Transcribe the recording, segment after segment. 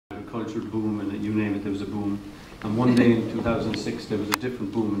agricultural boom, and you name it, there was a boom. And one day in 2006, there was a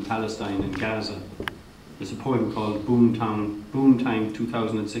different boom in Palestine, in Gaza. There's a poem called Boomtime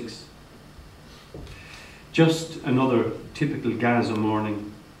 2006. Just another typical Gaza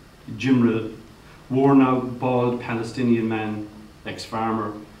morning. Jimril, worn-out, bald Palestinian man,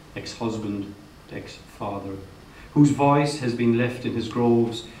 ex-farmer, ex-husband, ex-father, whose voice has been left in his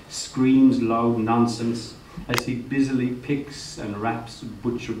groves, screams loud nonsense as he busily picks and wraps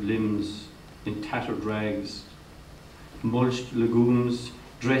butchered limbs in tattered rags. Mulched legumes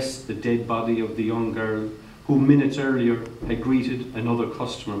dress the dead body of the young girl who minutes earlier had greeted another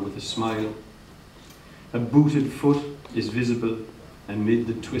customer with a smile. A booted foot is visible amid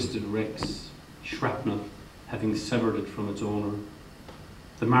the twisted wrecks, shrapnel having severed it from its owner.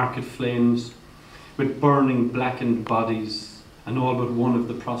 The market flames with burning blackened bodies, and all but one of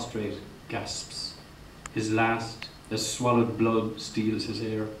the prostrate gasps. His last, as swallowed blood steals his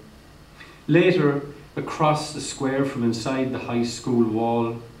air. Later, across the square from inside the high school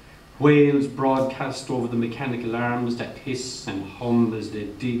wall, wails broadcast over the mechanical arms that hiss and hum as they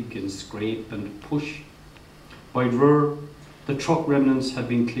dig and scrape and push. By Dhuhr, the truck remnants have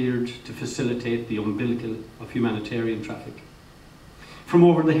been cleared to facilitate the umbilical of humanitarian traffic. From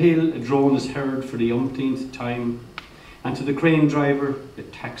over the hill, a drone is heard for the umpteenth time, and to the crane driver, the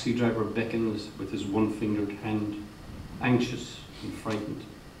taxi driver beckons with his one-fingered hand, anxious and frightened.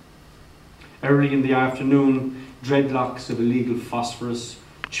 Early in the afternoon, dreadlocks of illegal phosphorus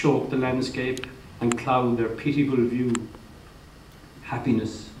choke the landscape and cloud their pitiable view.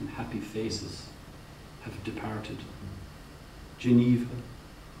 Happiness and happy faces have departed. Geneva,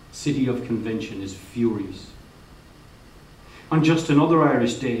 city of convention, is furious. On just another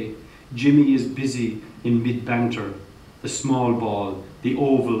Irish day, Jimmy is busy in mid-banter, the small ball, the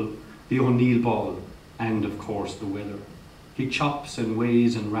oval, the O'Neill ball, and of course the weather. He chops and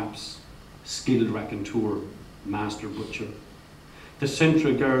weighs and wraps, skilled raconteur, master butcher. The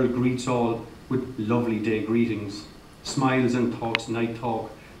Centra girl greets all with lovely day greetings, smiles and talks night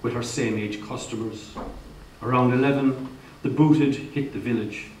talk with her same-age customers. Around 11, the booted hit the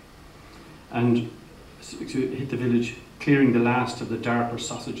village, clearing the last of the darker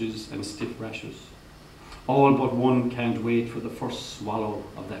sausages and stiff rashers. All but one can't wait for the first swallow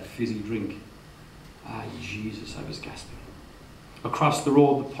of that fizzy drink. Ah, Jesus, I was gasping. Across the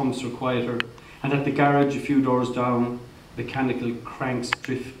road, the pumps are quieter, and at the garage a few doors down, mechanical cranks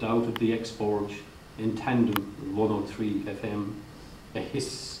drift out of the X-Forge in tandem with 103 FM, a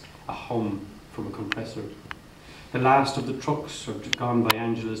hiss, a hum from a compressor. The last of the trucks are gone by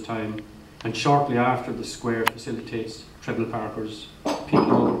Angela's time, and shortly after, the square facilitates treble parkers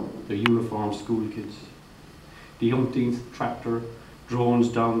picking up their uniformed school kids. The umpteenth tractor drones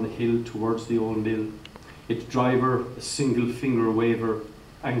down the hill towards the old mill, its driver a single finger waver,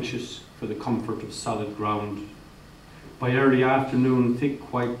 anxious for the comfort of solid ground. By early afternoon,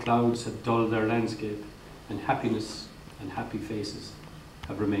 thick white clouds have dulled their landscape, and happiness and happy faces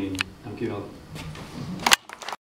have remained. Thank you all.